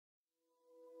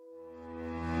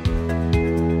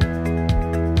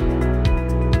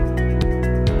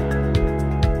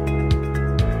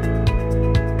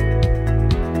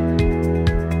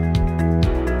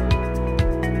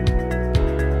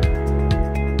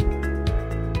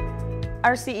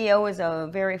Our CEO is a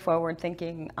very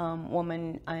forward-thinking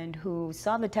woman, and who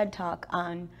saw the TED Talk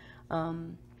on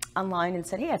online and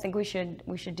said, "Hey, I think we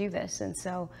should do this." And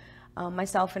so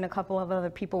myself and a couple of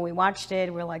other people, we watched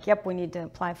it. We're like, "Yep, we need to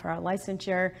apply for our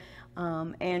licensure."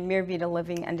 And Miravida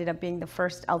Living ended up being the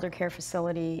first elder care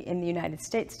facility in the United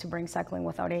States to bring cycling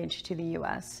without age to the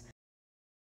U.S.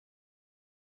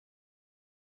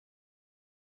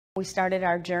 We started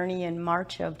our journey in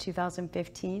March of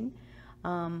 2015.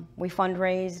 We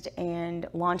fundraised and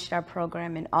launched our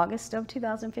program in August of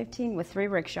 2015 with 3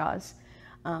 rickshaws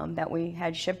that we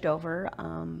had shipped over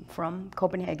from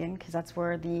Copenhagen, because that's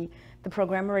where the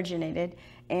program originated.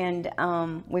 And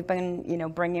we've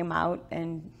been, bringing them out.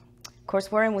 And of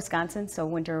course, we're in Wisconsin, so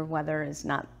winter weather is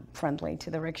not friendly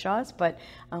to the rickshaws, but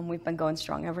we've been going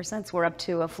strong ever since. We're up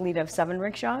to a fleet of 7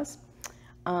 rickshaws.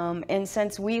 And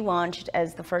since we launched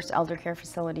as the first elder care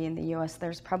facility in the U.S.,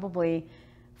 there's probably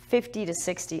 50 to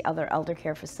 60 other elder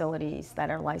care facilities that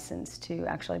are licensed to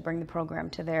actually bring the program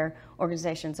to their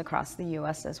organizations across the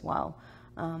U.S. as well.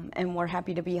 And we're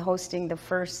happy to be hosting the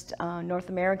first North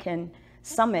American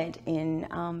summit in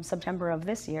September of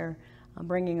this year,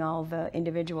 bringing all the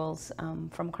individuals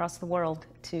from across the world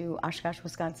to Oshkosh,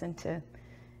 Wisconsin,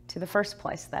 to the first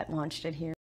place that launched it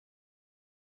here.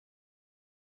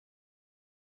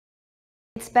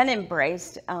 It's been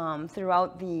embraced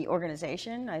throughout the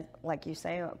organization, like you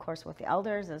say, of course, with the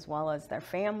elders as well as their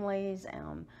families,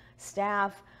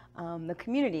 staff. The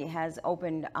community has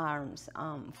opened arms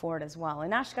for it as well.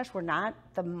 In Oshkosh, we're not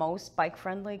the most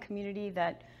bike-friendly community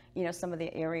that some of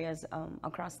the areas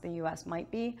across the U.S.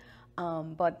 might be,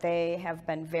 but they have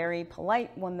been very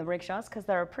polite when the rickshaws, because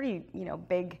they're a pretty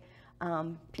big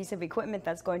piece of equipment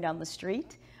that's going down the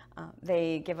street.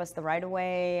 They give us the right of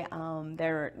way.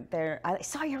 I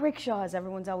saw your rickshaws.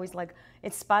 Everyone's always like,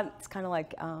 it's kind of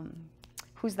like,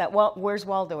 who's that? Well, where's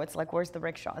Waldo? It's like, where's the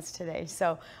rickshaws today?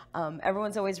 So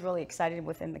everyone's always really excited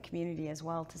within the community as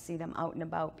well to see them out and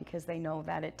about, because they know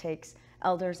that it takes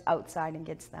elders outside and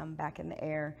gets them back in the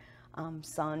air,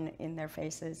 sun in their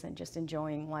faces, and just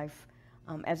enjoying life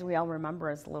as we all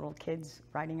remember as little kids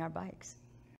riding our bikes.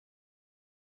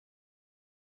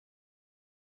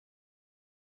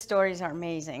 Stories are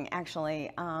amazing,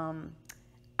 actually.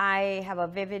 I have a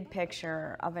vivid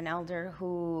picture of an elder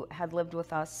who had lived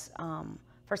with us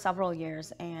for several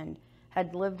years and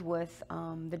had lived with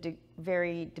the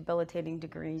very debilitating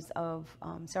degrees of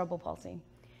cerebral palsy.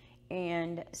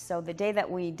 And so the day that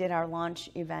we did our launch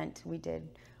event, we did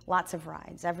lots of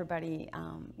rides. Everybody,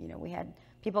 we had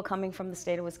people coming from the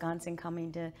state of Wisconsin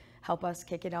coming to help us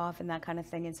kick it off and that kind of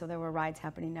thing. And so there were rides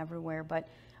happening everywhere. But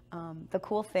the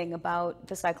cool thing about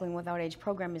the Cycling Without Age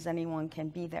program is anyone can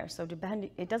be there. So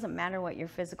it doesn't matter what your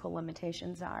physical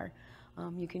limitations are.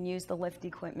 You can use the lift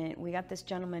equipment. We got this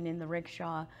gentleman in the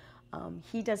rickshaw.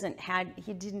 He didn't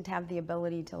have the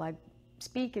ability to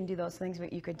speak and do those things,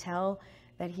 but you could tell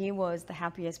that he was the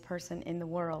happiest person in the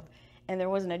world. And there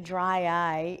wasn't a dry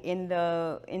eye in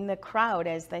the crowd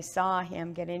as they saw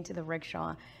him get into the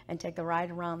rickshaw and take the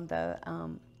ride around the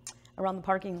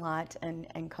parking lot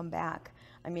and come back.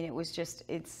 I mean, it's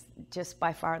just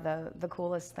by far the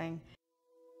coolest thing.